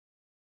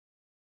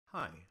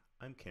Hi,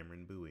 I'm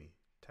Cameron Bowie,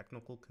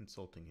 Technical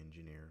Consulting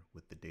Engineer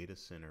with the Data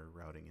Center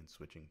Routing and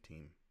Switching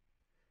team.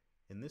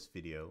 In this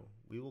video,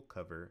 we will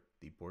cover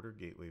the Border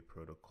Gateway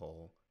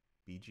Protocol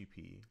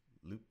BGP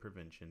loop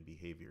prevention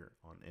behavior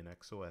on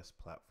Nxos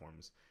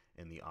platforms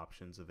and the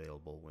options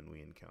available when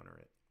we encounter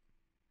it.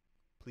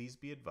 Please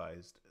be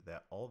advised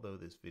that although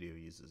this video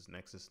uses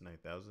Nexus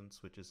 9000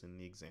 switches in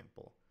the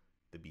example,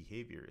 the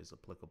behavior is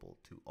applicable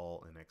to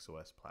all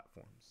Nxos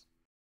platforms.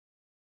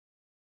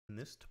 In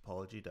this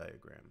topology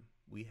diagram,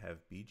 we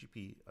have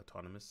BGP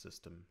Autonomous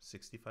System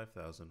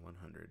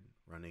 65100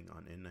 running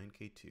on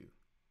N9K2,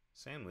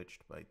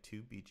 sandwiched by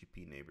two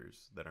BGP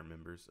neighbors that are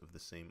members of the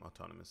same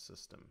autonomous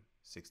system,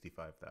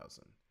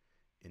 65000,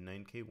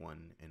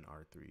 N9K1 and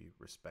R3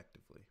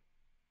 respectively.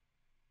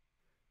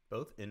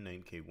 Both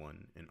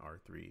N9K1 and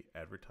R3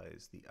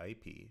 advertise the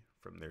IP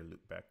from their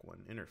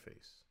loopback1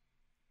 interface.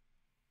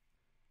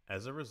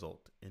 As a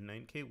result,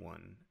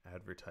 N9K1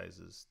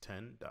 advertises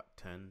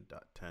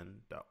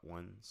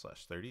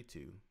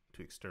 10.10.10.1/32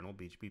 to external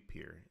BGP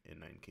peer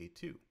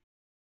N9K2.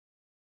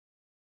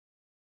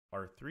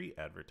 R3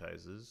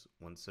 advertises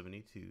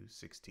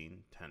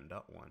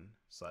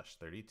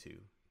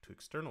 172.16.10.1/32 to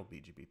external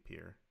BGP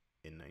peer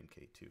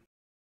N9K2.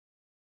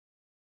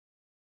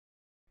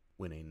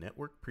 When a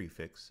network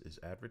prefix is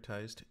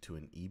advertised to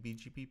an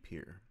eBGP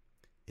peer,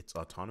 its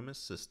autonomous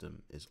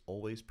system is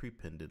always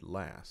prepended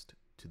last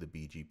to the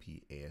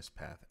BGP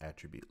AS-Path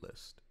attribute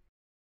list.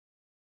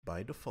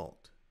 By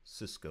default,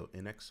 Cisco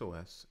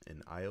Nxos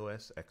and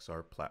iOS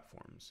XR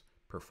platforms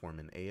perform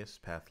an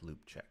AS-Path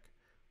loop check,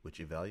 which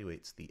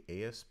evaluates the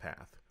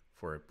AS-Path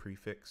for a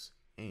prefix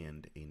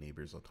and a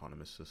neighbor's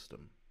autonomous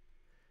system.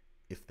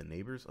 If the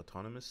neighbor's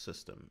autonomous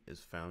system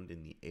is found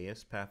in the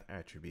AS-Path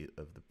attribute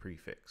of the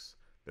prefix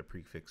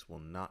will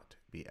not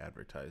be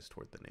advertised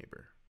toward the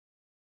neighbor.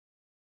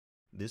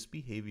 This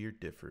behavior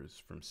differs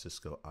from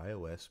Cisco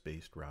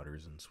iOS-based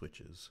routers and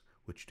switches,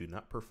 which do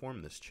not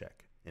perform this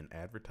check and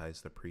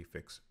advertise the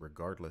prefix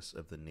regardless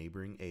of the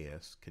neighboring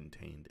AS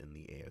contained in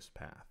the AS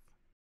path.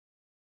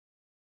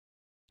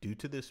 Due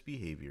to this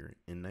behavior,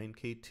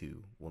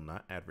 N9K2 will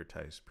not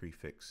advertise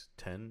prefix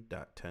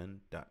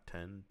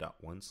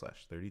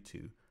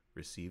 10.10.10.1/32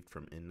 received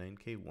from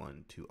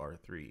N9K1 to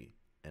R3,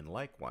 and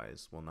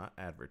likewise will not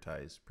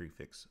advertise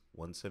prefix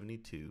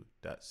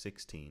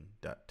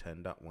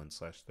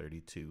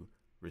 172.16.10.1/32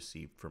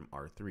 received from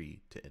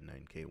R3 to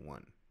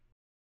N9K1.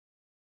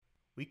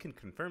 We can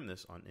confirm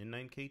this on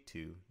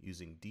N9K2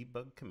 using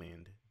debug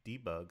command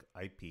debug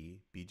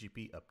IP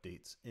BGP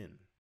updates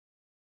in.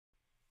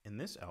 In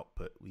this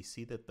output, we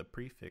see that the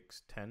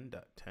prefix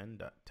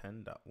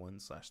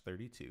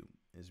 10.10.10.1/32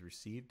 is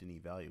received and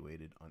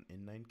evaluated on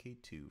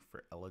N9K2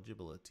 for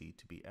eligibility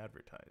to be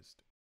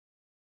advertised.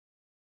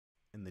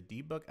 In the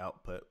debug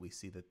output, we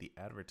see that the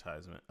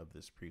advertisement of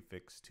this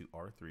prefix to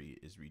R3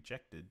 is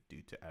rejected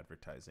due to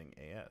advertising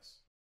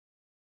AS.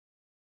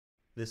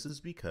 This is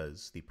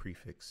because the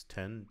prefix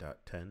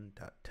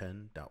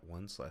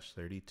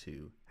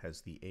 10.10.10.1/32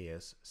 has the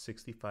AS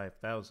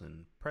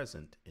 65000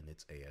 present in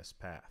its AS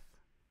path.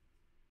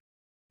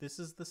 This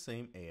is the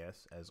same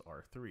AS as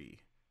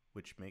R3,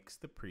 which makes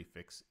the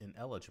prefix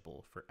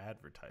ineligible for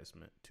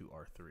advertisement to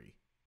R3.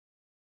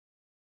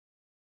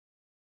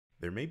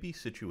 There may be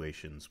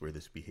situations where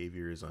this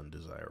behavior is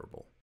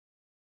undesirable.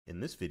 In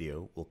this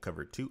video, we'll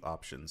cover two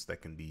options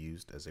that can be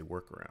used as a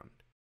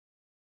workaround.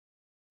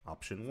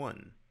 Option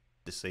 1.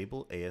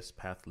 Disable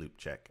AS-Path loop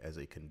check as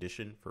a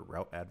condition for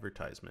route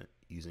advertisement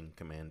using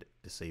command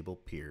disable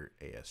peer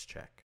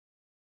AS-check.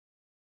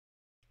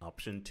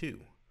 Option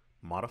 2.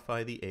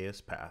 Modify the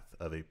AS-Path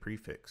of a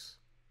prefix,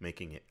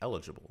 making it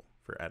eligible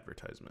for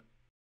advertisement.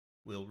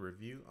 We'll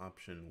review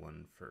option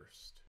 1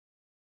 first.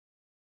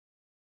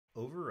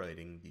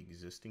 Overriding the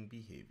existing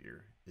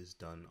behavior is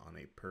done on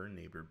a per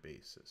neighbor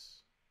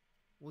basis.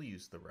 We'll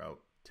use the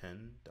route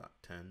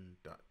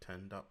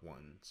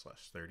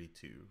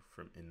 10.10.10.1/32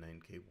 from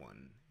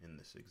N9K1 in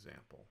this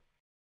example.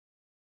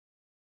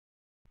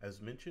 As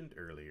mentioned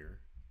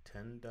earlier,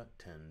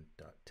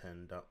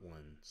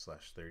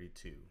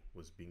 10.10.10.1/32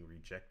 was being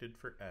rejected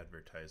for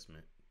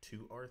advertisement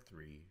to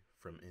R3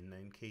 from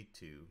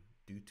N9K2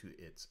 due to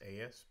its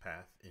AS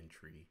path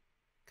entry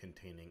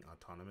containing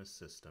autonomous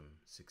system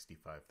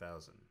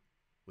 65000,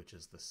 which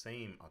is the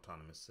same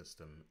autonomous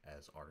system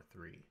as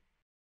R3.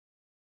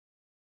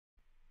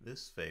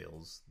 This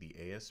fails the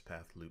AS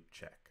path loop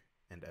check,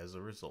 and as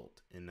a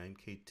result,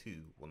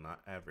 N9K2 will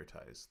not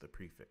advertise the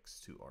prefix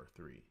to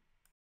R3.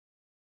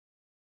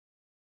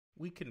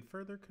 We can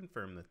further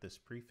confirm that this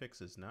prefix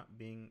is not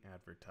being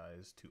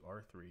advertised to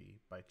R3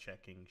 by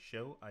checking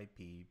show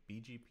IP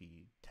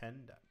BGP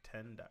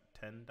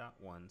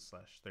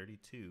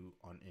 10.10.10.1/32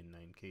 on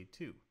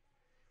N9K2.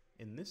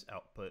 In this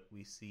output,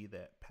 we see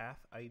that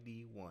path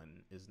ID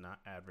 1 is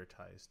not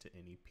advertised to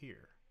any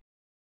peer.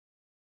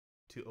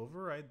 To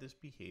override this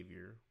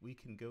behavior, we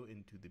can go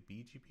into the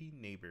BGP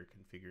neighbor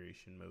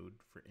configuration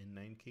mode for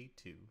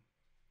N9K2,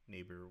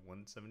 neighbor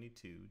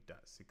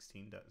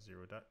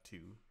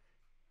 172.16.0.2,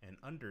 and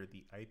under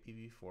the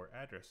IPv4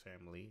 address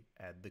family,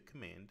 add the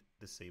command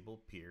disable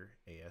peer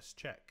AS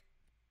check.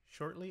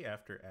 Shortly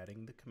after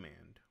adding the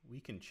command, we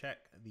can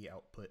check the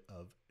output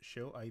of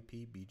show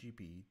IP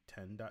BGP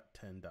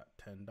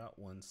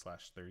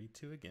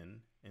 10.10.10.1/32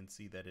 again and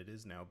see that it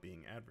is now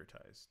being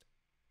advertised.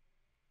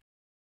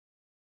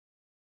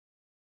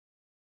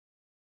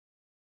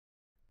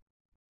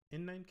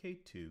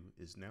 N9K2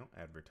 is now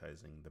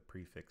advertising the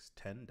prefix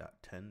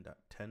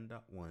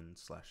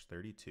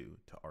 10.10.10.1/32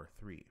 to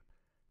R3.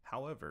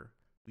 However,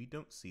 we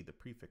don't see the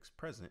prefix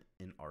present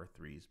in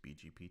R3's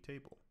BGP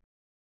table.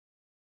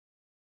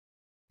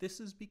 This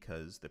is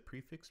because the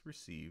prefix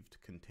received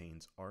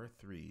contains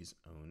R3's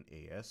own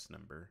AS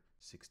number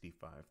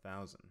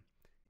 65,000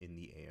 in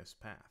the AS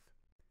path.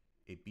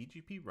 A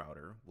BGP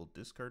router will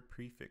discard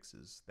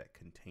prefixes that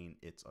contain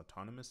its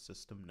autonomous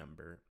system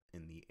number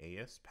in the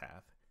AS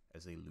path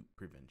as a loop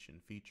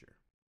prevention feature.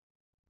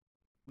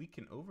 We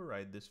can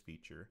override this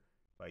feature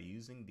by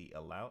using the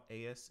allow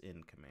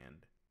ASIN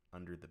command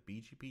under the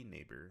BGP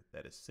neighbor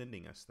that is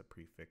sending us the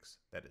prefix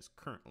that is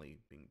currently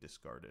being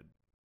discarded.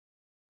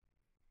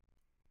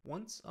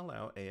 Once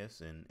allow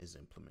ASIN is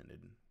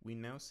implemented, we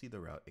now see the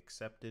route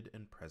accepted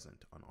and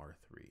present on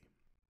R3.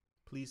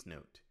 Please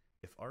note,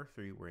 if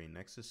R3 were a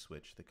Nxos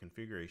switch, the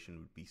configuration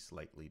would be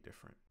slightly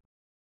different.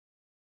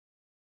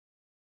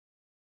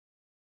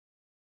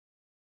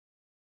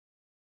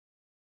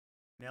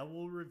 Now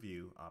we'll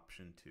review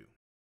option 2.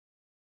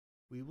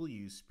 We will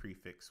use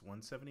prefix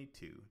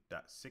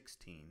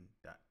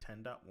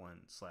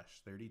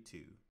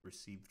 172.16.10.1/32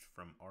 received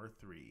from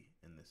R3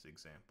 in this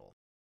example.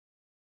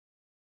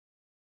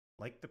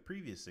 Like the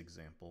previous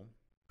example,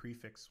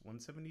 prefix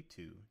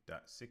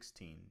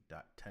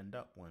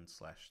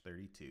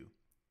 172.16.10.1/32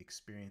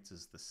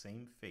 experiences the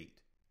same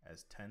fate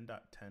as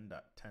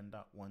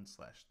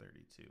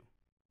 10.10.10.1/32.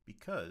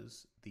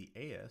 Because the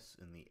AS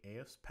in the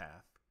AS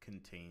path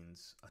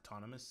contains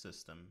autonomous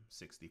system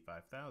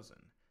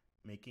 65,000,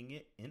 making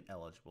it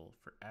ineligible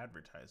for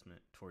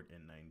advertisement toward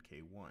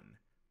N9K1,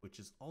 which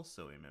is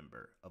also a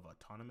member of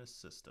autonomous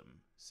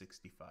system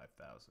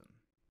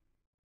 65,000.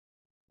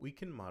 We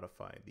can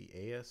modify the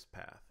AS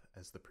path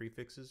as the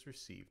prefix is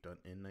received on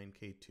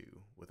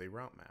N9K2 with a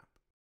route map.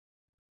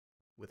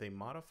 With a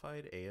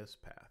modified AS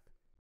path,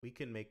 we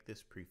can make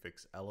this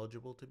prefix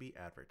eligible to be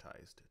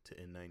advertised to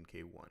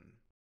N9K1.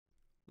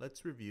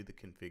 Let's review the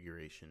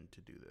configuration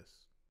to do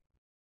this.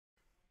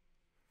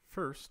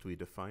 First, we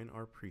define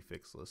our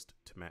prefix list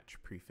to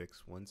match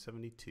prefix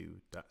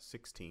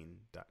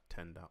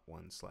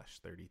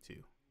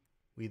 172.16.10.1/32.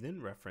 We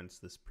then reference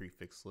this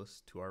prefix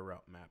list to our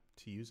route map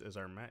to use as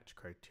our match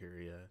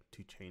criteria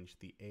to change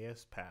the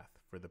AS path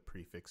for the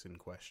prefix in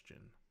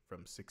question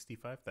from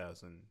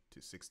 65,000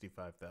 to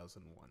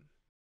 65,001.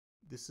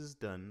 This is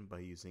done by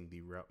using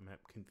the route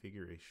map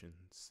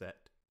configuration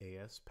set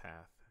AS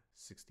path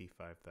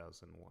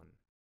 65,001.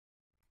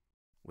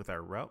 With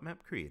our route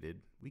map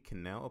created, we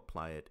can now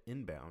apply it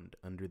inbound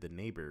under the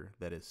neighbor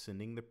that is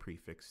sending the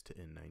prefix to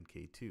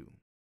N9K2.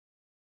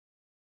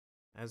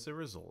 As a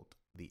result,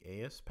 the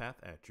AS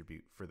path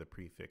attribute for the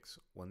prefix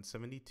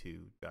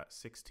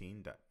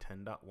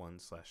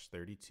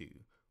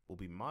 172.16.10.1/32 will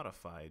be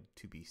modified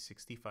to be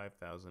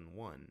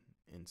 65,001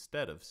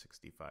 instead of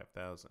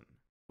 65,000,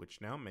 which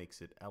now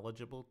makes it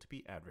eligible to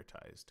be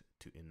advertised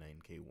to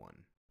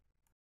N9K1.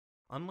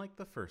 Unlike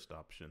the first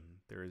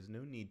option, there is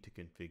no need to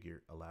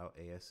configure allow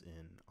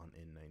ASIN on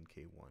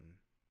N9K1.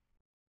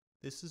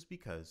 This is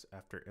because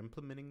after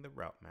implementing the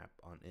route map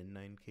on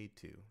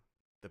N9K2,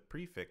 the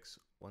prefix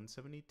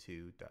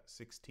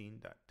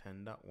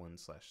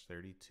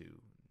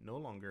 172.16.10.1/32 no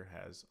longer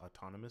has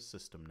autonomous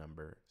system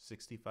number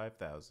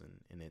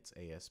 65,000 in its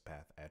AS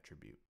path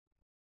attribute.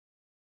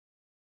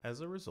 As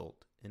a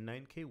result,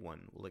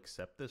 N9K1 will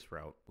accept this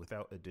route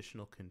without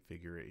additional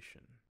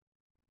configuration.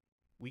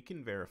 We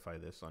can verify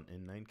this on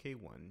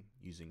N9K1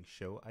 using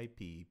show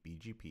IP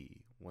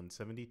BGP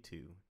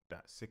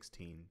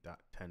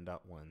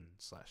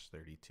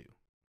 172.16.10.1/32.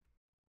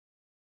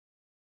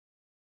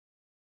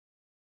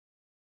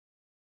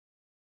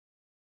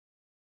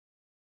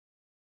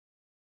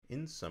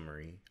 In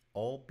summary,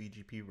 all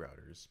BGP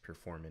routers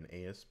perform an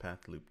AS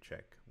path loop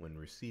check when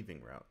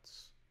receiving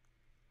routes.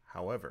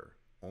 However,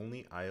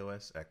 only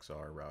iOS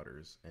XR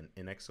routers and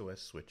Nxos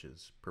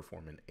switches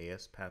perform an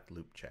AS path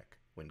loop check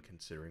when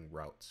considering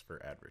routes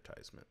for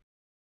advertisement.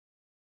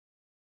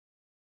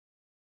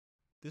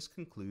 This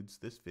concludes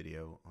this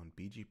video on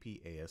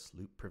BGP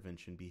AS-Loop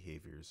prevention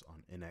behaviors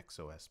on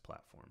Nxos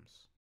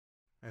platforms.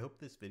 I hope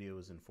this video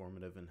was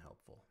informative and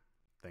helpful.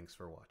 Thanks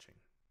for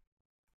watching.